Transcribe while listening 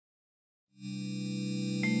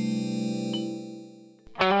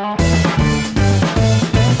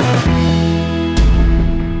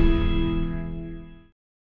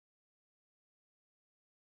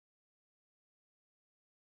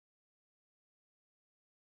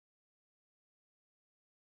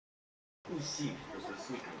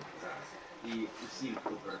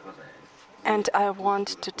And I want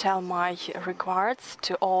to tell my regards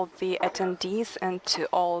to all the attendees and to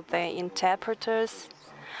all the interpreters.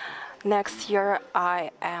 Next year, I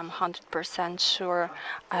am 100% sure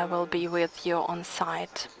I will be with you on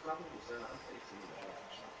site.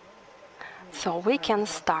 So we can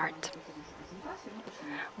start.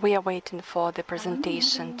 We are waiting for the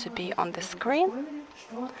presentation to be on the screen.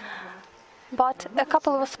 But a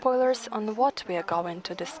couple of spoilers on what we are going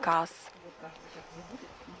to discuss.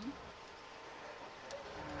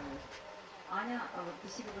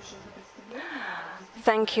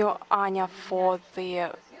 Thank you, Anya, for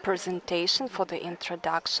the presentation, for the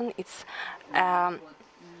introduction. It's a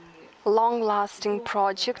long-lasting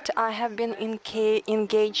project I have been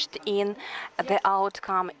engaged in. The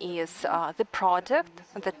outcome is the product,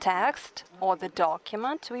 the text, or the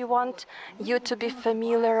document we want you to be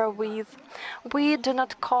familiar with. We do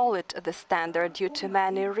not call it the standard due to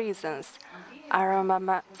many reasons. I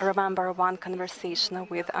remember one conversation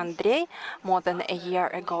with Andrei more than a year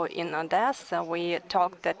ago in Odessa. We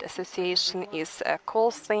talked that association is a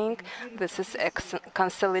cool thing. This is a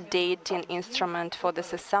consolidating instrument for the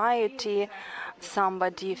society.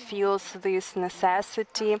 Somebody feels this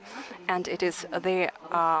necessity, and it is the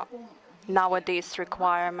nowadays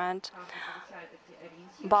requirement.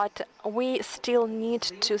 But we still need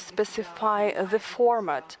to specify the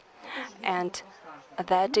format, and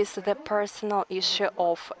that is the personal issue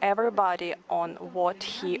of everybody on what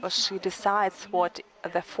he or she decides what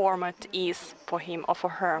the format is for him or for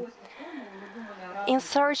her. In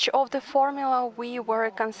search of the formula, we were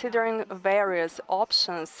considering various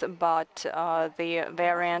options, but the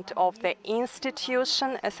variant of the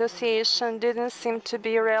institution association didn't seem to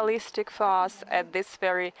be realistic for us at this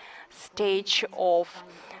very stage of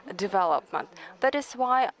development. That is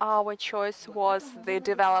why our choice was the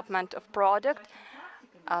development of product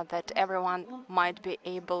that everyone might be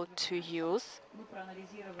able to use.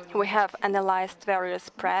 We have analyzed various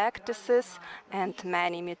practices and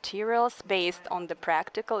many materials based on the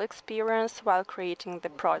practical experience while creating the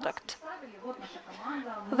product.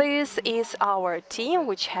 This is our team,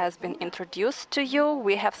 which has been introduced to you.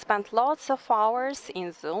 We have spent lots of hours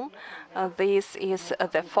in Zoom. This is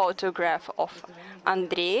the photograph of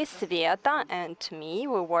Andrei, Sveta, and me.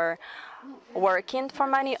 We were working for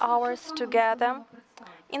many hours together.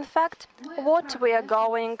 In fact, what we are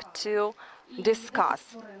going to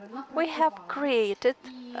discuss. We have created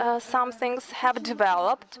some things, have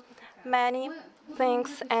developed many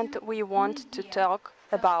things, and we want to talk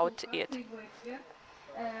about it.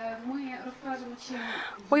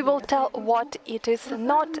 We will tell what it is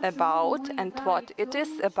not about and what it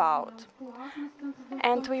is about.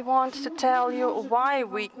 And we want to tell you why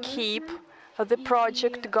we keep the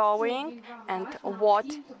project going and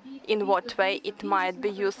in what way it might be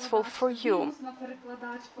useful for you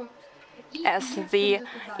as the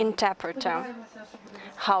interpreter,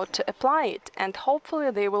 how to apply it, and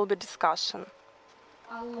hopefully there will be discussion.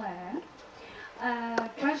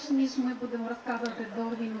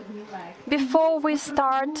 Before we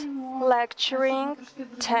start lecturing,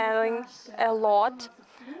 telling a lot,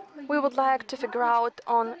 we would like to figure out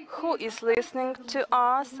on who is listening to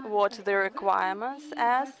us, what the requirements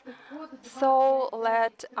are. So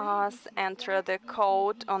let us enter the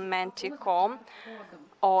code on Menti.com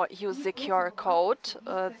or use the QR code,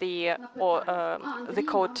 the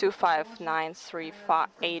code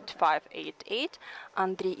 259358588.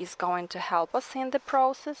 Andrei is going to help us in the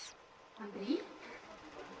process.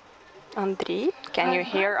 Andrei, can you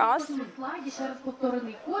hear us?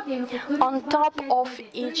 On top of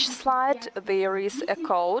each slide, there is a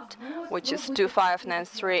code, which is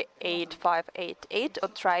 259388588, or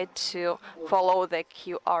try to follow the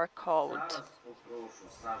QR code.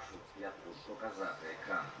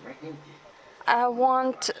 I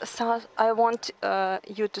want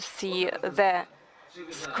you to see the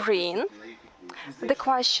screen. The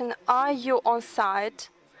question, are you on site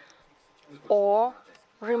or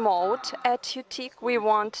remote at UTIC? We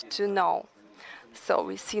want to know. So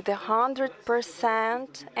we see the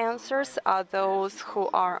 100% answers are those who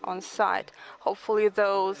are on site. Hopefully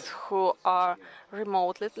those who are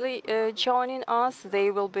remotely joining us,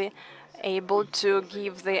 they will be able to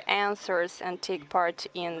give the answers and take part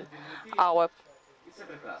in our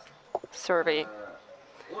survey.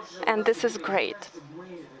 And this is great.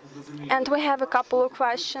 And we have a couple of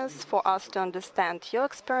questions for us to understand your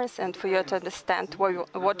experience and for you to understand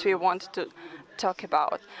what we want to talk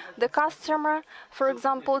about. The customer, for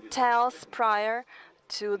example, tells prior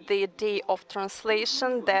to the day of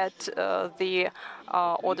translation that the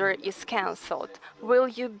order is cancelled. Will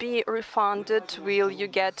you be refunded? Will you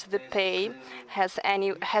get the pay? Has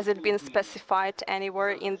it been specified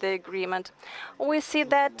anywhere in the agreement? We see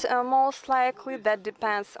that most likely that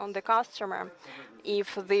depends on the customer.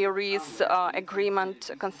 If there is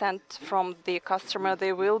agreement, consent from the customer,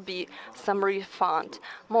 there will be some refund.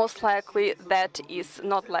 Most likely that is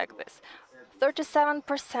not like this.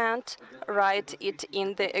 37% write it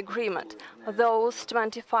in the agreement. Those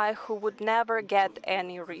 25 who would never get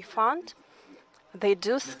any refund, they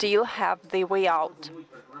do still have the way out.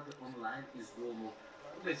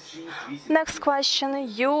 Next question,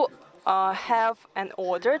 you have an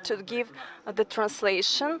order to give the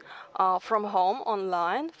translation from home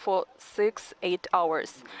online for 6-8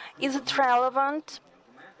 hours. Is it relevant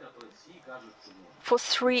for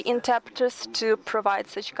 3 interpreters to provide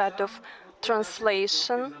such kind of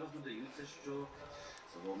translation?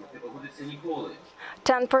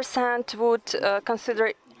 10% would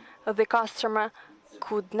consider the customer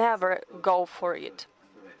could never go for it.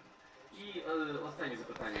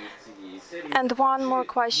 And one more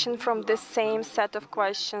question from the same set of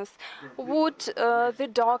questions. Would the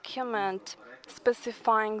document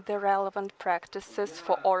specifying the relevant practices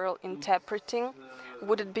for oral interpreting,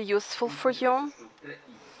 would it be useful for you?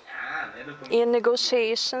 In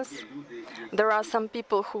negotiations, there are some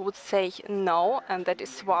people who would say no, and that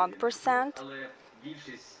is 1%.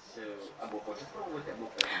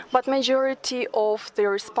 But majority of the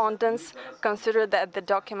respondents consider that the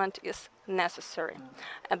document is necessary.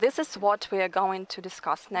 And this is what we are going to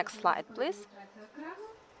discuss. Next slide, please.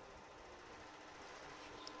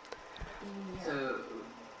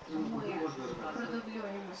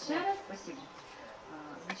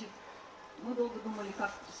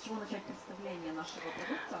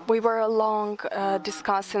 We were long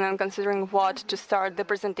discussing and considering what to start the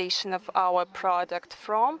presentation of our product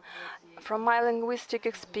from. From my linguistic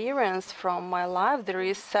experience, from my life, there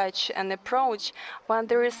is such an approach. When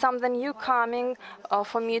there is something new coming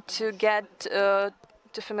for me to get to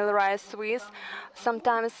familiarize with,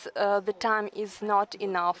 sometimes the time is not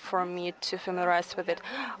enough for me to familiarize with it.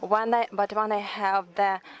 But when I have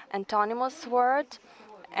the antonymous word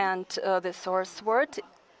and the source word,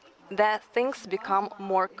 that things become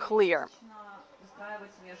more clear.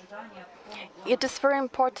 It is very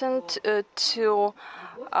important to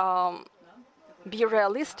be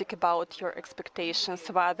realistic about your expectations,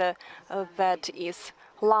 whether that is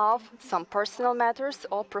love, some personal matters,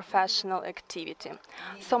 or professional activity.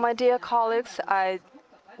 So, my dear colleagues, I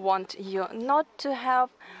want you not to have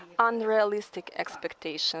unrealistic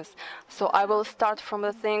expectations. So I will start from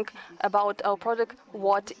the thing about our product,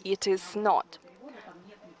 what it is not.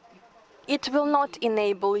 It will not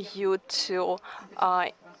enable you to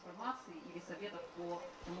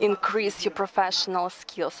increase your professional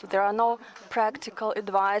skills. There are no practical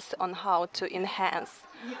advice on how to enhance.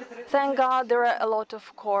 Thank God there are a lot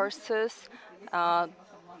of courses,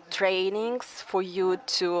 trainings for you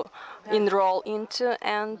to enroll into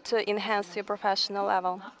and to enhance your professional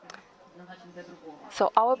level.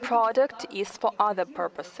 So our product is for other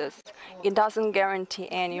purposes. It doesn't guarantee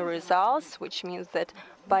any results, which means that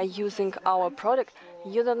by using our product,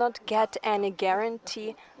 you do not get any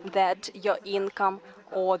guarantee that your income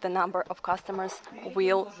or the number of customers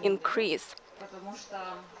will increase.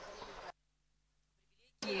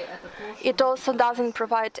 It also doesn't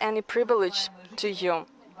provide any privilege to you.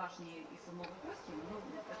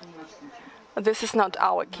 This is not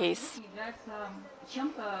our case.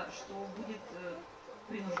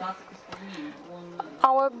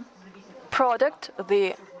 Our product,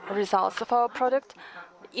 the results of our product,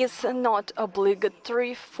 is not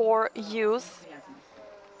obligatory for use.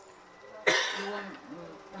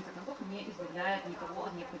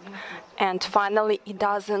 And finally, it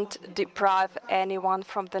doesn't deprive anyone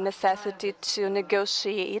from the necessity to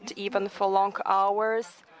negotiate, even for long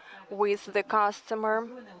hours, with the customer,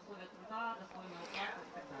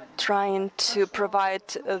 trying to provide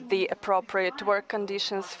the appropriate work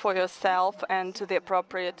conditions for yourself and the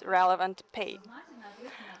appropriate relevant pay.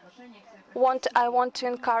 What I want to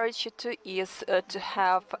encourage you to is to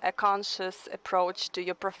have a conscious approach to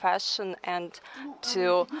your profession and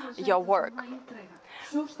to your work.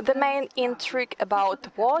 The main intrigue about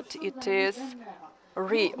what it is,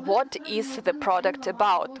 what is the product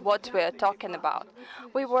about, what we are talking about.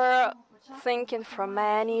 We were thinking for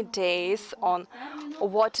many days on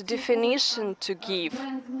what definition to give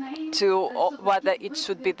to whether it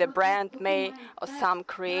should be the brand name or some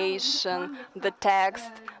creation, the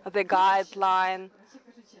text, the guideline.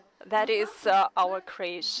 That is our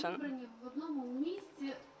creation.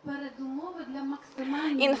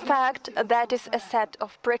 In fact, that is a set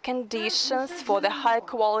of preconditions for the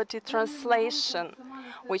high-quality translation,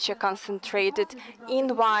 which are concentrated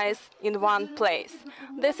in one place.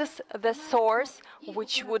 This is the source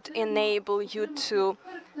which would enable you to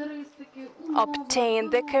obtain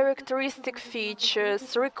the characteristic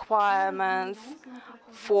features, requirements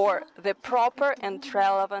for the proper and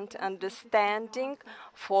relevant understanding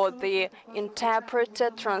for the interpreter,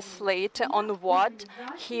 translator, on what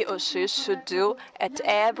he or she should do at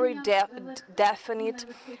every definite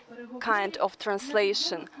kind of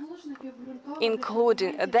translation,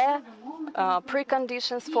 including the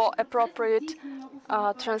preconditions for appropriate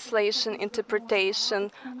translation,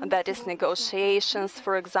 interpretation, that is negotiations,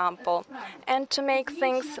 for example, and to make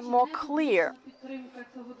things more clear.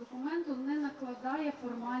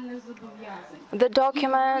 The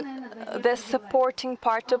document, the supporting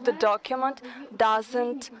part of the document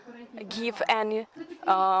doesn't give any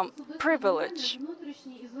privilege.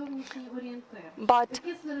 But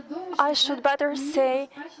I should better say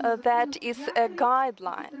that is a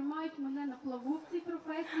guideline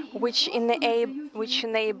which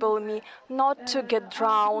enable me not to get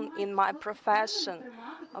drowned in my profession,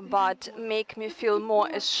 but make me feel more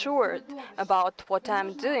assured about what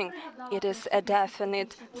I'm doing. It is a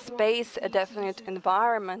definite space, a definite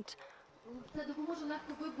environment,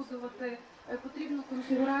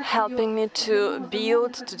 helping me to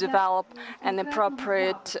build, to develop an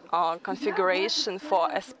appropriate configuration for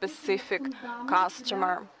a specific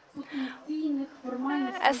customer.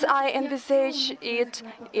 As I envisage it,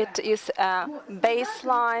 it is a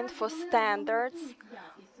baseline for standards,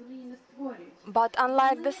 but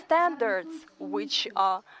unlike the standards, which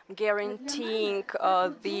are guaranteeing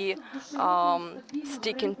the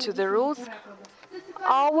sticking to the rules,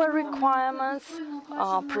 our requirements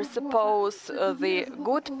presuppose the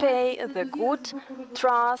good pay, the good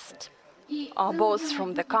trust, both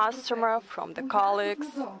from the customer, from the colleagues.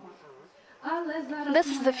 This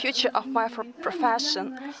is the future of my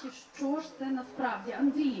profession.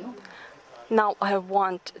 Now I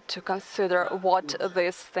want to consider what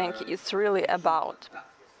this thing is really about.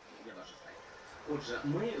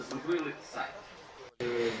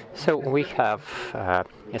 So we have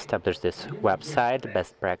established this website,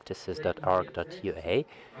 bestpractices.org.ua.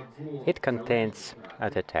 It contains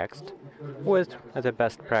the text with the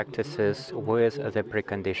best practices, with the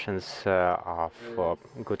preconditions of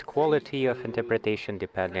good quality of interpretation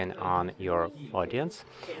depending on your audience.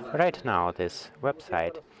 Right now, this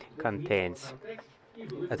website contains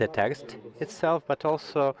the text itself, but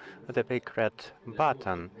also the big red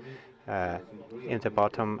button in the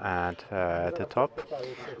bottom and the top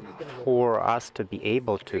for us to be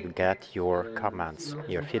able to get your comments,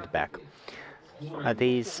 your feedback.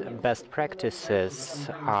 These best practices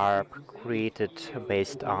are created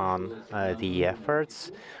based on the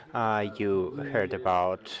efforts you heard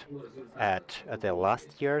about at the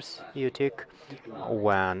last year's UTIC,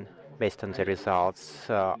 when, based on the results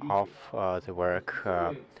of the work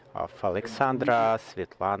of Alexandra,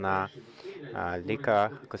 Svetlana,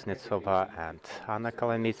 Lika Kuznetsova and Anna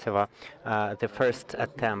Kolomitseva, the first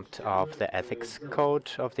attempt of the ethics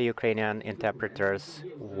code of the Ukrainian interpreters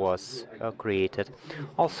was created.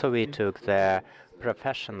 Also, we took the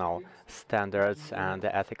professional standards and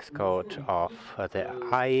the ethics code of the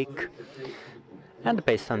AIC, and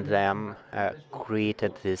based on them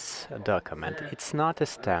created this document. It's not a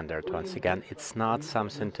standard, once again, it's not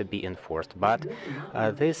something to be enforced, but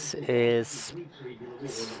this is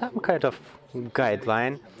some kind of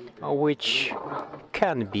guideline which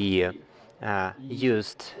can be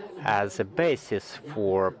used as a basis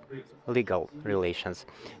for legal relations.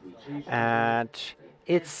 And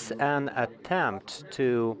it's an attempt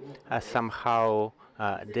to somehow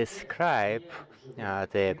describe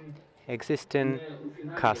the existing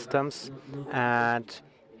customs, and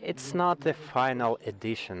it's not the final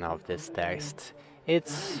edition of this text.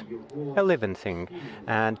 It's a living thing,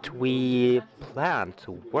 and we plan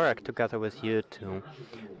to work together with you to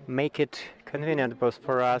make it convenient both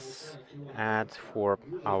for us and for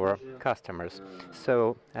our customers.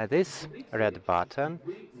 So this red button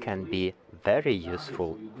can be very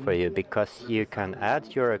useful for you because you can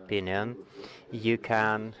add your opinion, you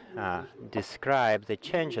can describe the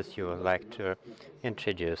changes you would like to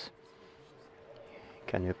introduce.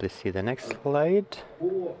 Can you please see the next slide?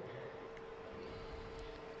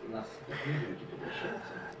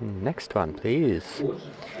 Next one, please.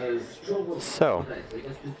 So,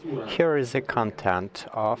 here is the content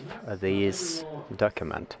of this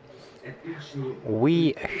document.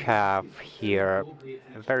 We have here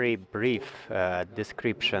a very brief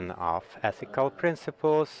description of ethical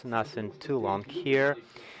principles, nothing too long here.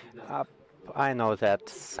 I know that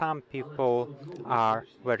some people are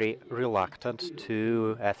very reluctant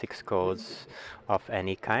to ethics codes of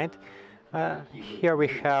any kind. Here we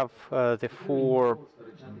have the four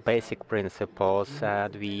basic principles,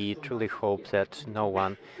 and we truly hope that no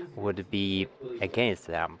one would be against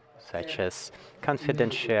them, such as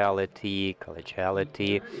confidentiality,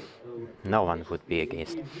 collegiality. No one would be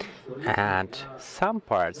against. And some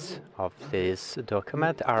parts of this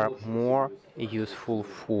document are more useful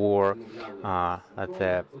for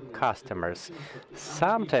the customers.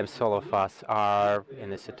 Sometimes all of us are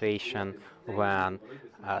in a situation when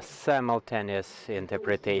simultaneous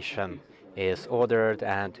interpretation is ordered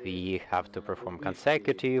and we have to perform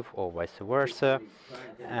consecutive or vice versa.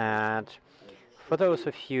 And for those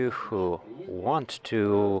of you who want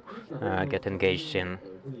to get engaged in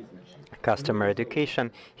customer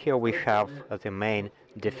education, here we have the main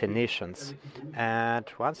definitions. And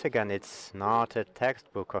once again, it's not a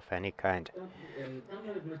textbook of any kind.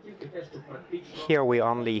 Here we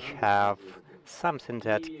only have something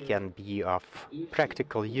that can be of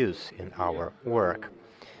practical use in our work.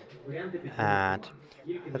 And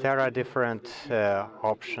there are different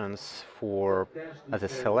options for the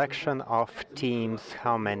selection of teams,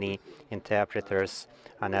 how many interpreters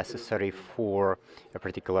are necessary for a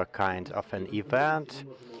particular kind of an event.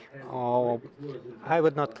 I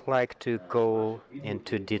would not like to go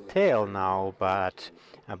into detail now, but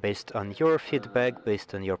based on your feedback,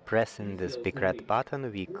 based on your pressing this big red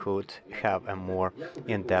button, we could have a more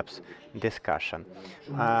in-depth discussion.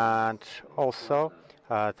 And also,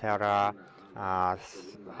 there are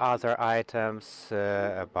other items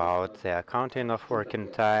about the accounting of working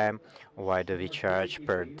time. Why do we charge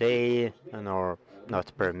per day or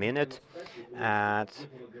not per minute? And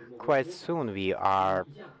quite soon we are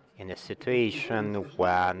in a situation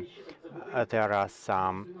when there are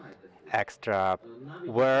some extra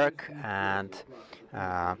work and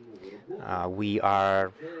we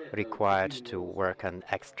are required to work an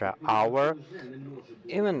extra hour.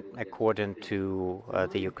 Even according to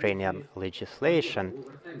the Ukrainian legislation,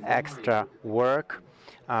 extra work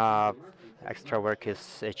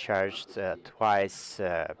is charged twice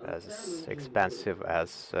as expensive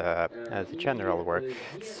as the general work.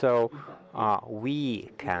 So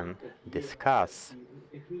we can discuss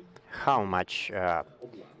how much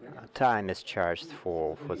time is charged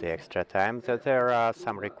for the extra time. That there are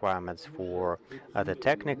some requirements for the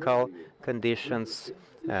technical conditions,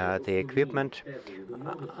 the equipment.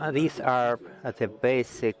 These are the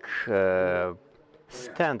basic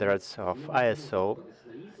standards of ISO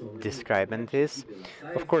describing this.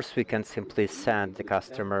 Of course, we can simply send the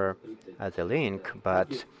customer the link,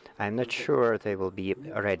 but I'm not sure they will be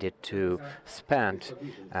ready to spend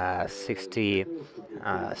 60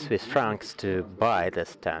 Swiss francs to buy the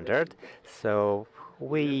standard. So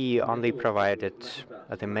we only provided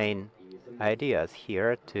the main ideas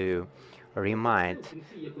here to remind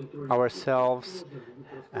ourselves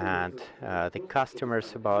and the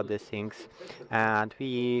customers about the things, and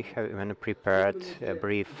we have even prepared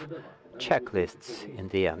brief checklists in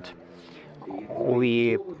the end.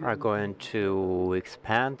 We are going to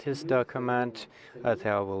expand this document.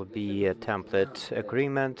 There will be a template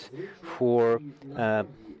agreement for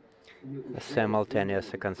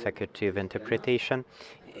simultaneous consecutive interpretation.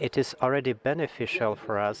 It is already beneficial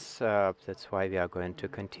for us. That's why we are going to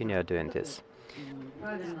continue doing this.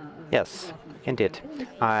 Yes, indeed.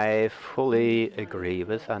 I fully agree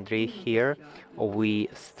with Andrei here. We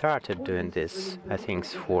started doing this, I think,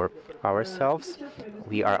 for ourselves.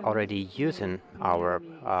 We are already using our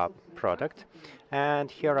product. And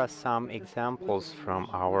here are some examples from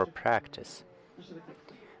our practice.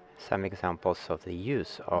 Some examples of the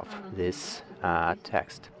use of this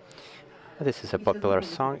text. This is a popular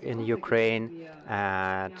song in Ukraine,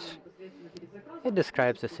 and it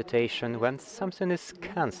describes a situation when something is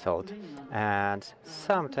cancelled, and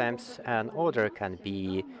sometimes an order can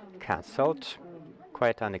be cancelled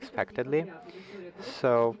quite unexpectedly.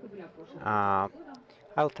 So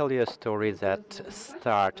I'll tell you a story that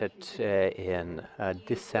started in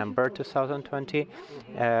December 2020.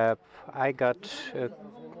 I got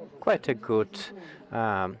quite a good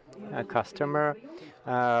customer.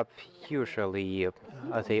 Usually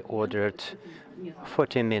they ordered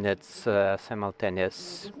 40 minutes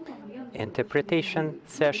simultaneous interpretation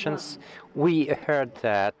sessions. We heard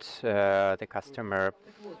that the customer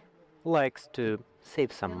likes to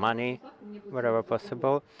save some money wherever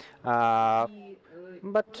possible.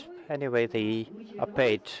 But anyway, they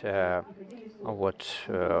paid what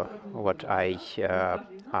I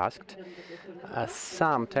asked.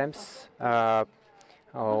 Sometimes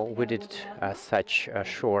we did such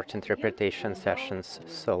short interpretation sessions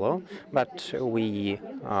solo, but we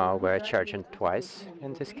were charging twice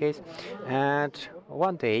in this case. And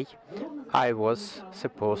one day I was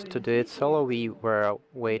supposed to do it solo. We were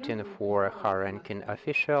waiting for a high-ranking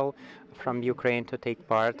official from Ukraine to take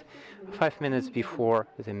part. 5 minutes before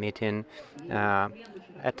the meeting,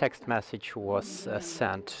 a text message was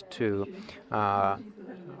sent to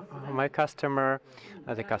my customer.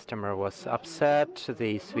 The customer was upset.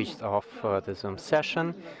 They switched off the Zoom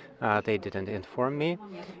session. They didn't inform me.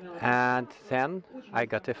 And then I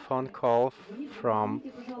got a phone call from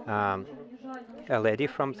a lady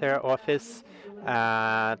from their office,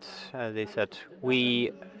 and they said,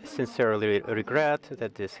 "We sincerely regret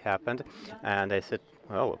that this happened." And I said,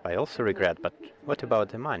 "Well, I also regret, but what about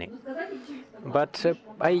the money?" But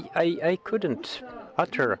I couldn't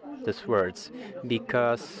utter these words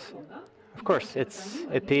because, of course, it's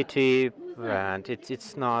a pity, and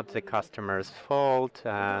it's not the customer's fault,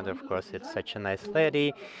 and of course it's such a nice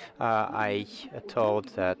lady. I told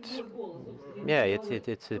that, yeah,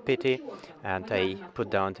 it's a pity, and I put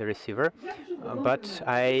down the receiver. But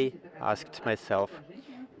I asked myself,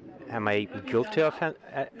 am I guilty of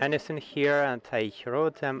anything here? And I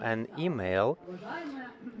wrote them an email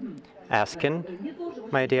asking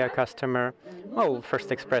my dear customer, well,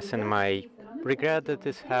 first expressing my regret that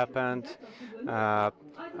this happened,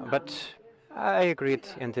 but I agreed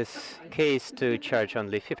in this case to charge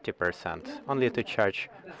only 50%, only to charge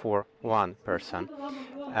for one person.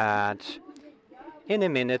 And in a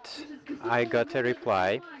minute, I got a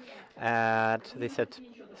reply, and they said,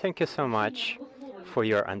 "Thank you so much for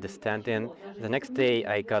your understanding." The next day,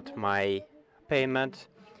 I got my payment.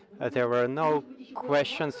 There were no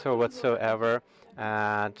questions or whatsoever,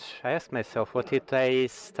 and I asked myself, what if I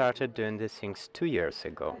started doing these things 2 years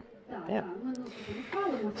ago? Yeah.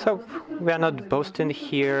 So we are not boasting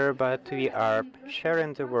here, but we are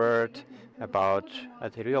sharing the word about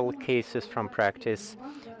the real cases from practice,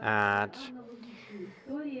 and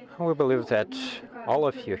we believe that all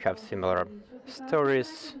of you have similar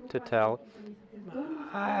stories to tell.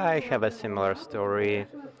 I have a similar story.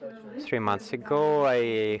 3 months ago,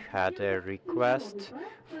 I had a request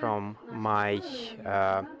from my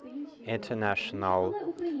international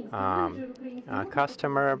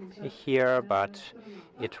customer here, but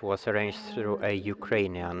it was arranged through a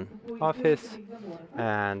Ukrainian office.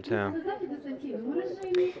 And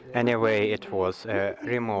anyway, it was a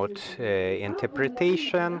remote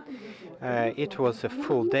interpretation. It was a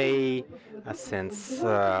full day since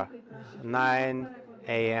 9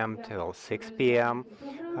 a.m. till 6 p.m.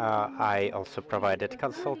 I also provided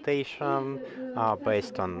consultation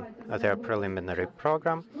based on their preliminary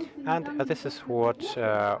program, and this is what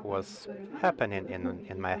was happening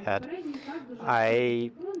in my head.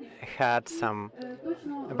 I had some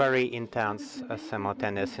very intense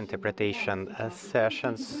simultaneous interpretation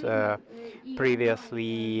sessions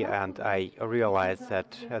previously, and I realized that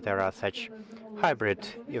there are such hybrid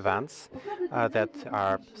events that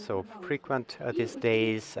are so frequent these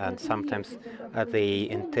days, and sometimes they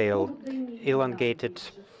entail elongated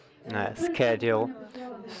schedule.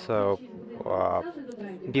 So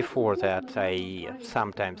before that, I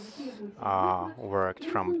sometimes worked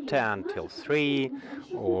from 10 till 3,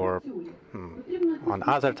 or on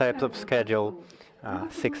other types of schedule,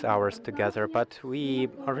 6 hours together. But we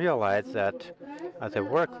realized that the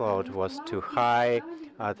workload was too high,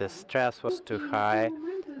 the stress was too high,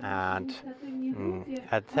 and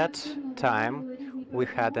at that time we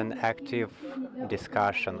had an active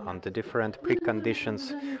discussion on the different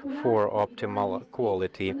preconditions for optimal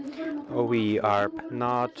quality. We are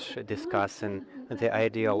not discussing the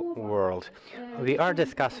ideal world. We are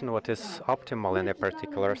discussing what is optimal in a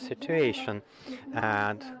particular situation,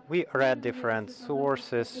 and we read different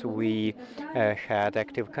sources, we had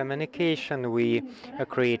active communication, we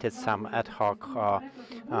created some ad hoc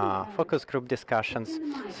focus group discussions.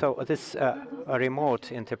 So this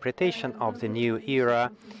remote interpretation of the new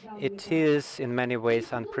era, it is in many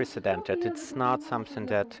ways unprecedented. It's not something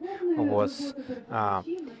that was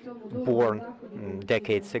born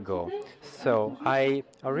decades ago. So I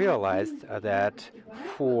realized that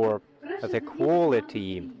for the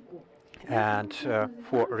quality and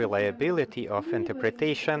for reliability of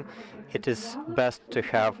interpretation, it is best to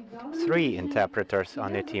have 3 interpreters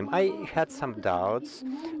on a team. I had some doubts,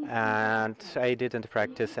 and I didn't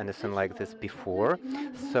practice anything like this before,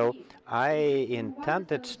 so I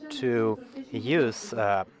intended to use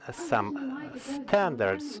some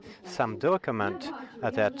standards, some document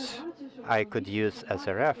that I could use as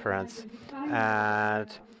a reference, and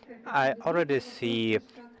I already see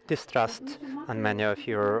distrust on many of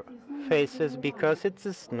your faces, because it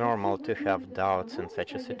is normal to have doubts in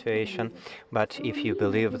such a situation. But if you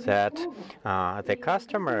believe that the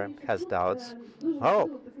customer has doubts,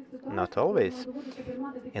 oh, not always.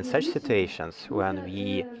 In such situations, when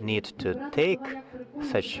we need to take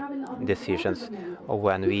such decisions, or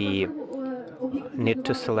when we need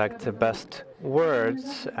to select the best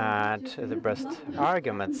words and the best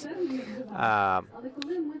arguments,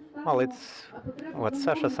 well, it's what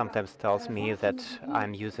Sasha sometimes tells me, that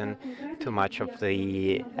I'm using too much of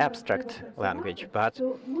the abstract language, but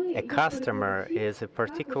a customer is a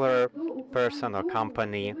particular person or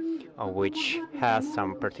company which has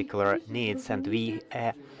some particular needs, and we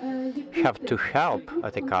have to help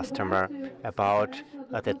the customer about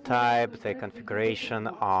the type, the configuration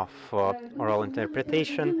of oral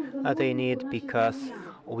interpretation they need, because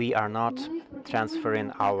we are not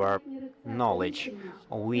transferring our knowledge.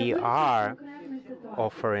 We are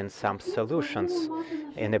offering some solutions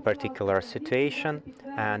in a particular situation,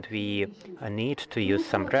 and we need to use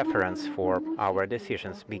some reference for our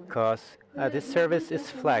decisions, because this service is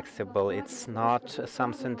flexible. It's not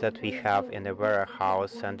something that we have in a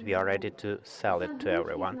warehouse and we are ready to sell it to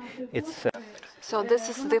everyone. It's So this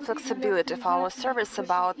is the flexibility of our service,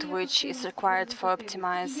 about which is required for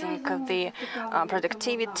optimizing the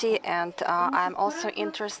productivity, and I'm also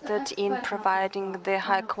interested in providing the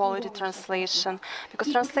high-quality translation,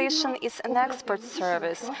 because translation is an expert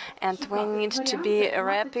service, and we need to be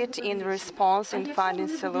rapid in response in finding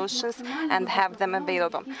solutions and have them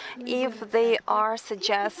available. If they are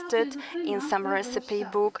suggested in some recipe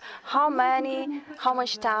book, how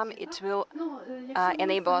much time it will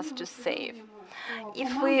enable us to save.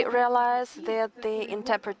 If we realize that the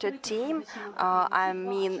interpreter team, I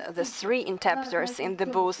mean the 3 interpreters in the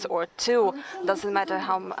booth or 2, doesn't matter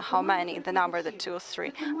how many, the number, the 2 or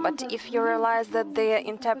 3, but if you realize that the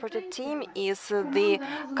interpreter team is the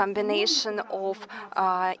combination of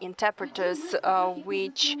interpreters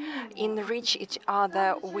which enrich each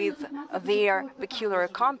other with their peculiar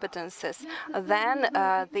competences, then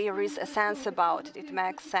there is a sense about it. It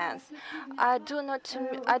makes sense. I do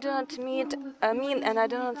not mean, and I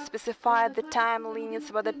do not specify the time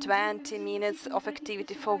limits, whether 20 minutes of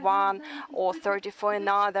activity for one or 30 for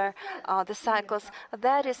another, the cycles.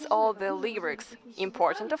 That is all the lyrics.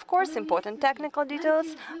 Important, of course, important technical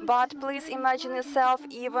details, but please imagine yourself,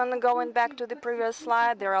 even going back to the previous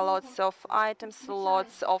slide, there are lots of items,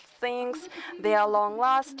 lots of things, they are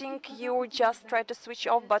long-lasting, you just try to switch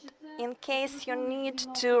off, but in case you need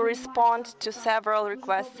to respond to several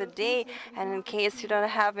requests a day, and in case you don't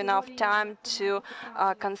have enough time to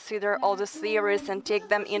consider all the theories and take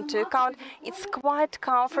them into account, it's quite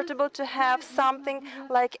comfortable to have something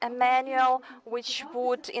like a manual which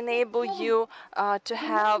would enable you to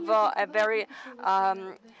have a very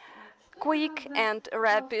quick and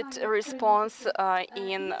rapid response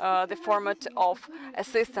in the format of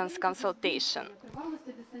assistance consultation.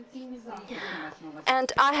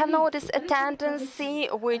 And I have noticed a tendency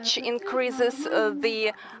which increases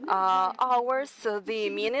the hours, the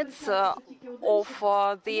minutes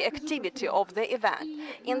of the activity of the event.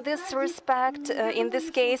 In this respect, in this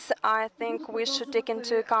case, I think we should take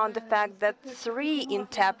into account the fact that 3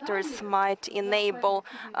 interpreters might enable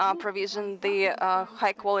provision the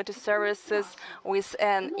high-quality services with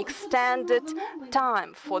an extended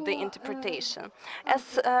time for the interpretation.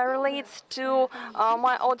 As relates to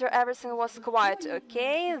my order, everything was quite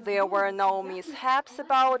okay. There were no mishaps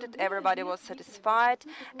about it. Everybody was satisfied.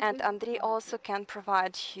 And Andrei also can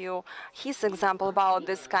provide you his example about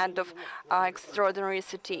this kind of extraordinary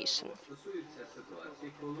situation.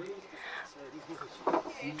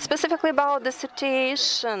 Specifically about the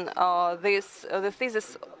situation, the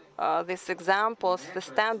thesis, these examples, the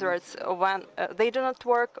standards, when they do not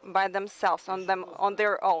work by themselves, on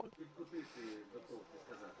their own.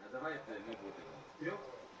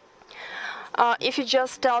 If you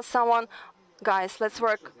just tell someone, guys, let's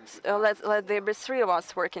work, let there be 3 of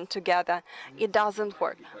us working together, it doesn't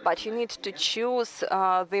work. But you need to choose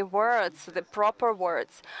the words, the proper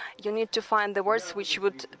words. You need to find the words which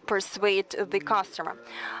would persuade the customer.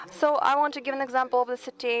 So I want to give an example of the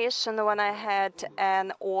situation when I had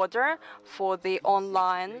an order for the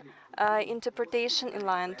online interpretation,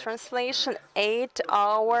 inline translation,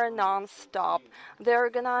 8-hour non-stop. The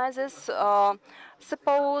organizers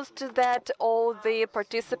supposed that all the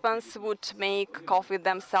participants would make coffee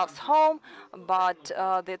themselves home, but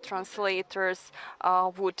the translators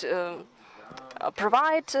would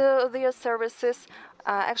provide their services.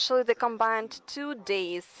 Actually, they combined 2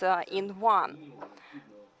 days in one.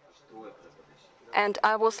 And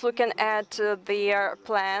I was looking at their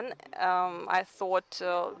plan. I thought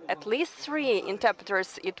at least 3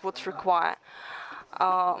 interpreters it would require.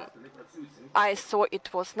 I saw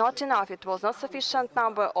it was not enough, it was not sufficient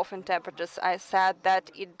number of interpreters. I said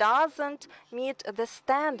that it doesn't meet the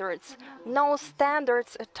standards, no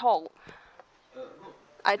standards at all.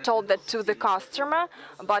 I told that to the customer,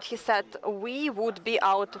 but he said we would be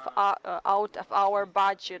out of our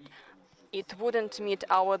budget. It wouldn't meet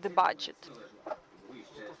the budget.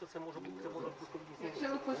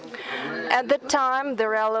 At the time, the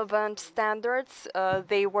relevant standards,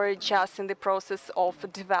 they were just in the process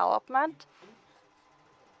of development.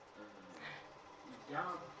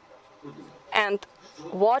 And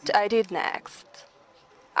what I did next,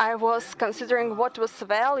 I was considering what was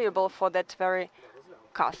valuable for that very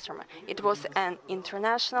customer. It was an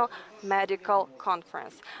international medical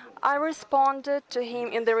conference. I responded to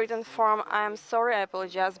him in the written form, I am sorry, I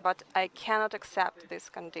apologize, but I cannot accept these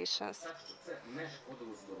conditions.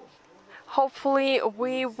 Hopefully,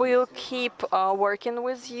 we will keep working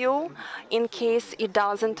with you in case it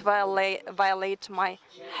doesn't violate my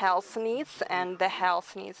health needs and the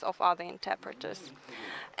health needs of other interpreters.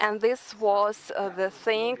 And this was the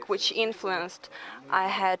thing which influenced. I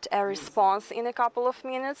had a response in a couple of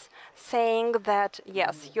minutes saying that,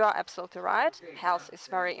 yes, you are absolutely right, health is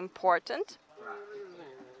very important.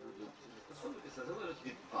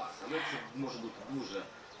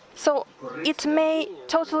 So it may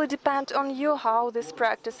totally depend on you how these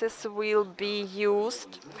practices will be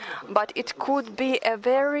used, but it could be a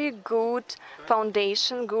very good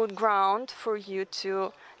foundation, good ground for you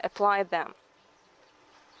to apply them.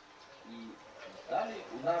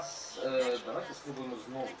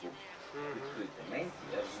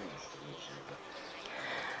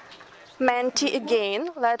 Menti again,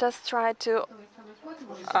 let us try to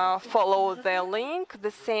follow the link,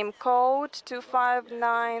 the same code,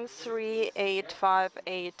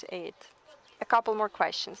 2593858. A couple more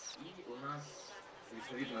questions.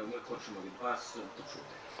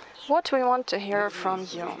 What we want to hear from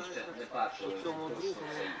you.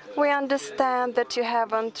 We understand that you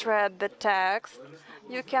haven't read the text.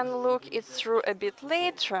 You can look it through a bit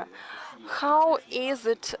later. How is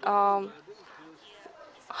it?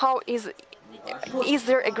 Is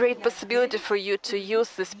there a great possibility for you to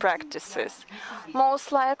use these practices?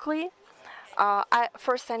 Most likely,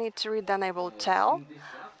 first I need to read, then I will tell.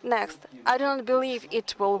 Next, I don't believe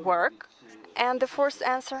it will work. And the fourth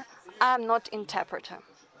answer, I'm not interpreter.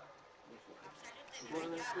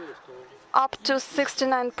 Up to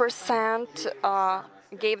 69%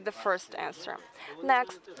 gave the first answer.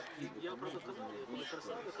 Next,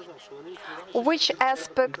 which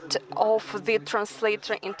aspect of the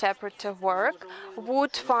translator-interpreter work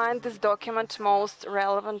would find this document most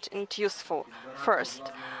relevant and useful?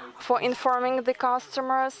 First, for informing the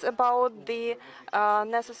customers about the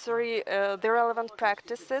the relevant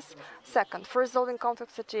practices. Second, for resolving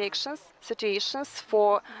conflict situations,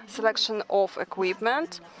 for selection of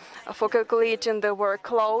equipment, for calculating the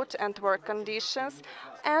workload and work conditions,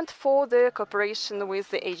 and for the cooperation with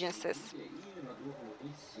the agencies.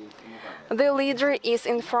 The leader is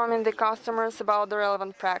informing the customers about the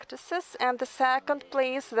relevant practices, and the second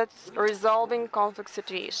place, that's resolving conflict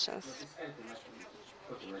situations.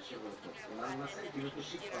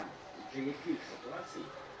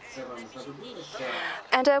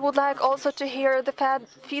 And I would like also to hear the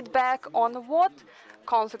feedback on what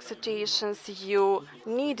conflict situations you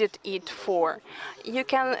needed it for. You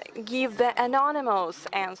can give the anonymous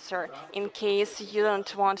answer in case you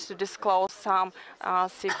don't want to disclose some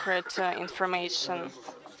secret information.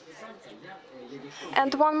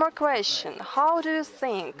 And one more question. How do you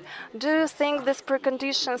think? Do you think these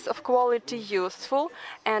preconditions of quality useful?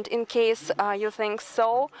 And in case you think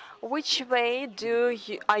so, which way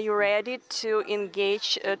are you ready to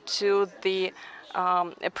engage to the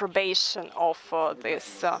approbation of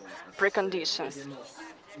these preconditions?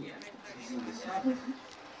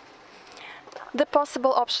 The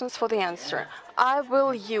possible options for the answer. I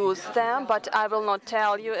will use them, but I will not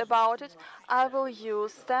tell you about it. I will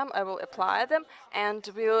use them, I will apply them, and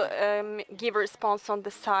will give a response on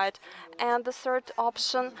the site. And the third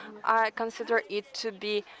option, I consider it to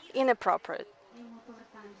be inappropriate.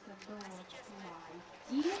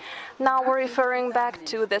 Now we're referring back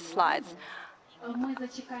to the slides.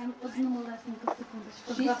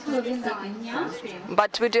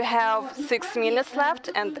 But we do have 6 minutes left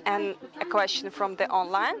and a question from the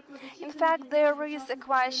online. In fact, there is a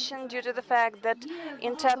question due to the fact that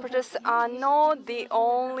interpreters are not the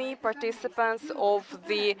only participants of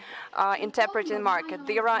the interpreting market.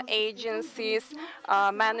 There are agencies,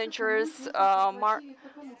 managers,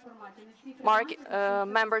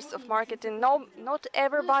 members of marketing. No, not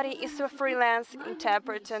everybody is a freelance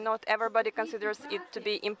interpreter. Not everybody considers it to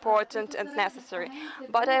be important and necessary.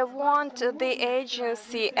 But I want the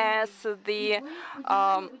agency as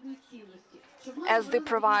the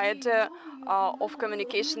provider of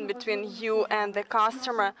communication between you and the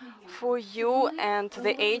customer, for you and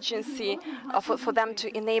the agency, for them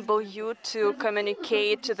to enable you to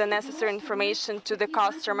communicate the necessary information to the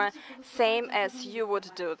customer, same as you would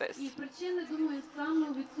do this.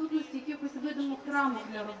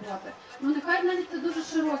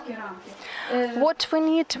 What we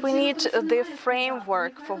need the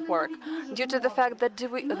framework for work, due to the fact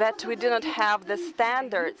that we do not have the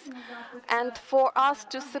standards, and for us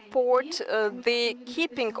to support the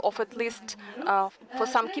keeping of at least for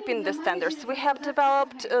some keeping the standards. We have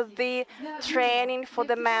developed the training for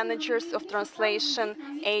the managers of translation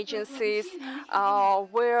agencies,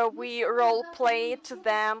 where we role-played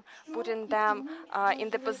them, putting them in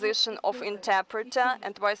the position of interpreter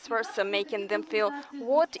and vice versa, making them feel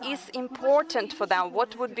what is important for them,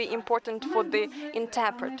 what would be important for the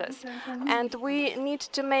interpreters. And we need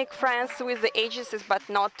to make friends with the agencies, but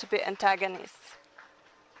not to be antagonists.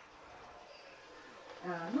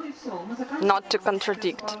 Not to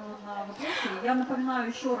contradict.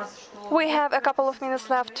 We have a couple of minutes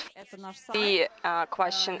left for the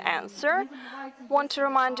question answer. Want to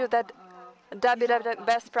remind you that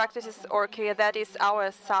www.bestpractices.org, that is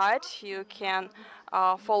our site. You can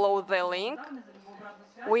follow the link.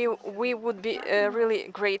 We would be really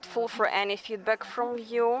grateful for any feedback from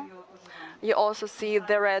you. You also see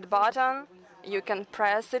the red button. You can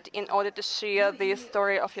press it in order to share the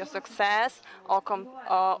story of your success or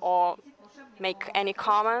make any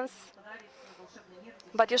comments.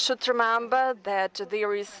 But you should remember that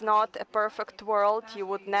there is not a perfect world. You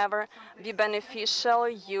would never be beneficial.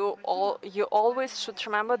 You always should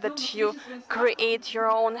remember that you create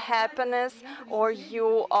your own happiness, or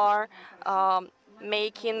you are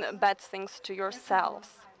making bad things to yourselves.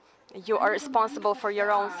 You are responsible for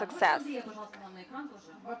your own success.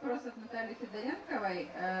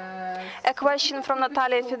 A question from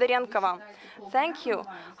Natalia Fedorenkova. Thank you.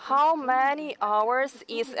 How many hours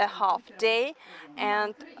is a half day?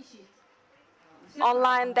 And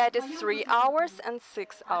online, that is 3 hours and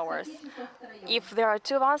 6 hours. If there are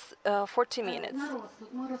two of us, 40 minutes.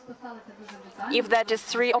 If that is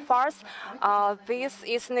 3 of us, this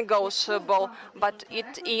is negotiable, but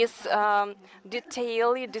it is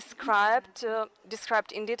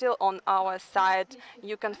described in detail on our site.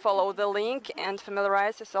 You can follow the link and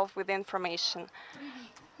familiarize yourself with the information.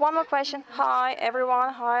 One more question. Hi,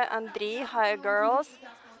 everyone. Hi, Andriy. Hi, girls.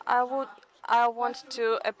 I want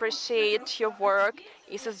to appreciate your work.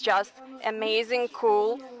 This is just amazing,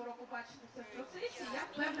 cool.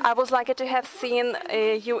 I was lucky to have seen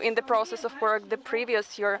you in the process of work the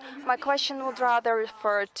previous year. My question would rather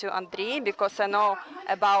refer to Andriy, because I know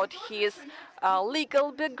about his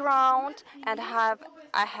legal background, and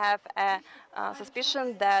I have a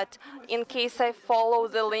suspicion that in case I follow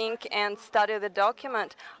the link and study the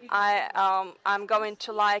document, I'm going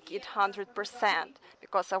to like it 100%,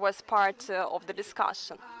 because I was part of the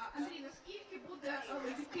discussion.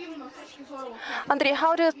 Andriy,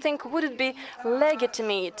 how do you think would it be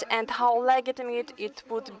legitimate, and how legitimate it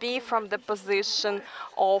would be from the position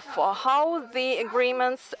of how the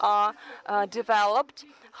agreements are developed?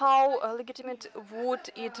 How legitimate would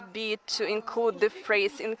it be to include the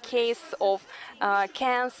phrase "in case of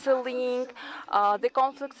canceling"? The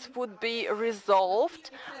conflicts would be resolved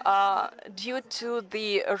due to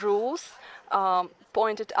the rules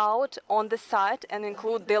pointed out on the site, and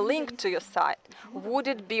include the link to your site. Would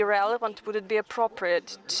it be relevant? Would it be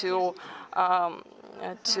appropriate to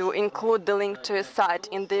include the link to your site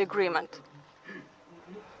in the agreement?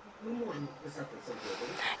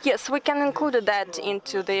 Yes, we can include that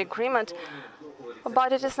into the agreement,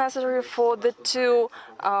 but it is necessary for the two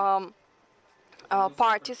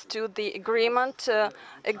parties to the agreement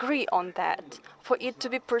agree on that. For it to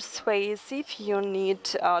be persuasive, you need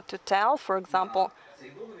to tell, for example,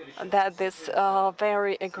 that this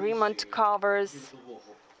very agreement covers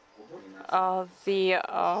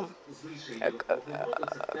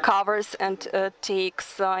covers and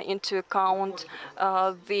takes into account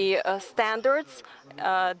the standards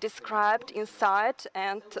described inside,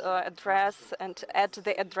 and add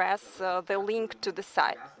the address, the link to the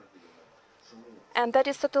site. And that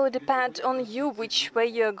is totally depend on you, which way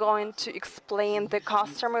you're going to explain the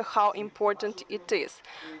customer how important it is.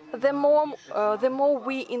 The more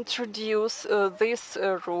we introduce this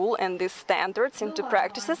rule and these standards into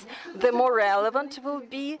practices, the more relevant it will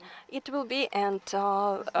be, and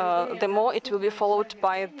the more it will be followed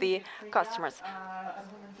by the customers.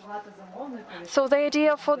 So the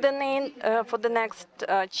idea for the next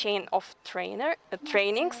chain of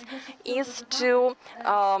trainings is to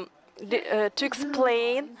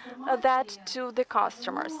explain that to the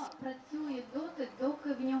customers.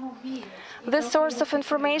 This source of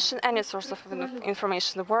information, any source of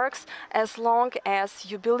information works as long as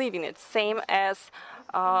you believe in it. Same as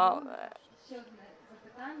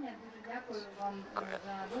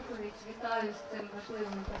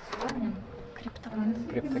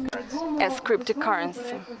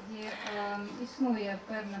cryptocurrency.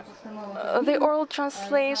 The oral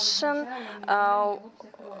translation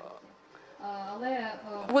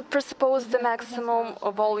would presuppose the maximum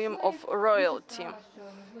volume of royalty.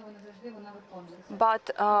 But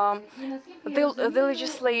the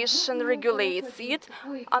legislation regulates it.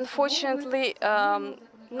 Unfortunately,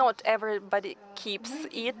 not everybody keeps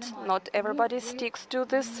it, not everybody sticks to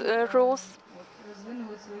these rules.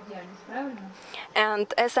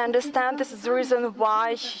 And as I understand, this is the reason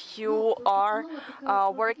why you are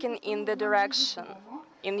working in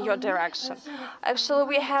your direction. Actually,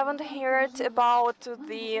 we haven't heard about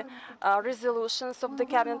the resolutions of the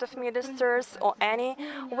Cabinet of Ministers or any.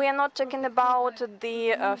 We are not talking about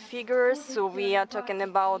the figures, we are talking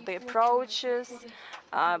about the approaches,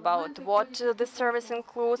 about what the service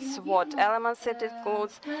includes, what elements it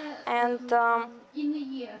includes, and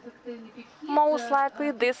most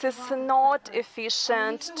likely this is not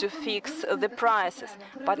efficient to fix the prices,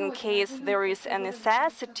 but in case there is a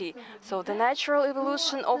necessity, so the natural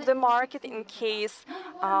evolution of the market, in case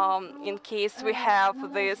we have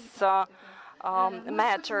this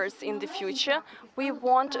matters in the future, we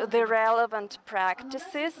want the relevant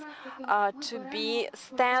practices to be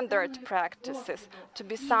standard practices, to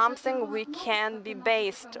be something we can be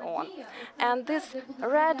based on. And this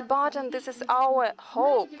red button, this is our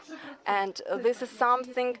hope, and this is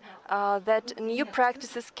something that new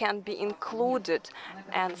practices can be included,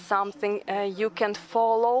 and something you can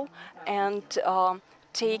follow and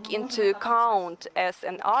take into account as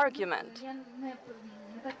an argument.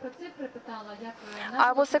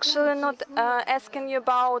 I was actually not asking you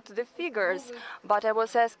about the figures, but I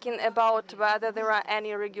was asking about whether there are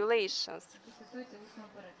any regulations.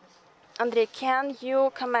 Andrei, can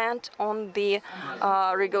you comment on the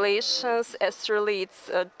regulations as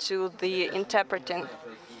relates to the interpreting?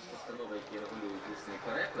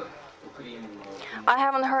 I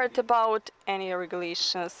haven't heard about any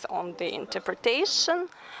regulations on the interpretation.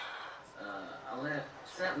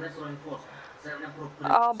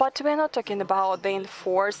 But we're not talking about the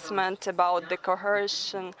enforcement, about the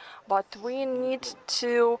coercion, but we need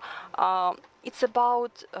to, it's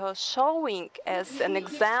about showing as an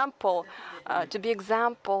example, to be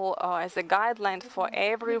example as a guideline for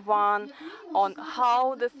everyone on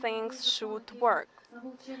how the things should work.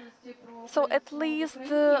 So at least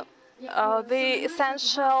the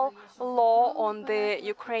essential law on the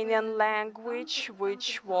Ukrainian language,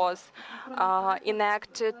 which was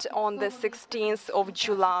enacted on the 16th of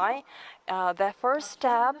July, the first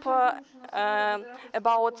step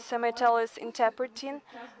about simultaneous interpreting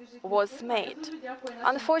was made.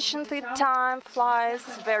 Unfortunately, time flies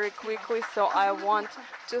very quickly, so I want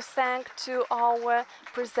to thank to our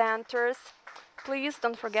presenters. Please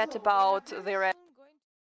don't forget about the rest.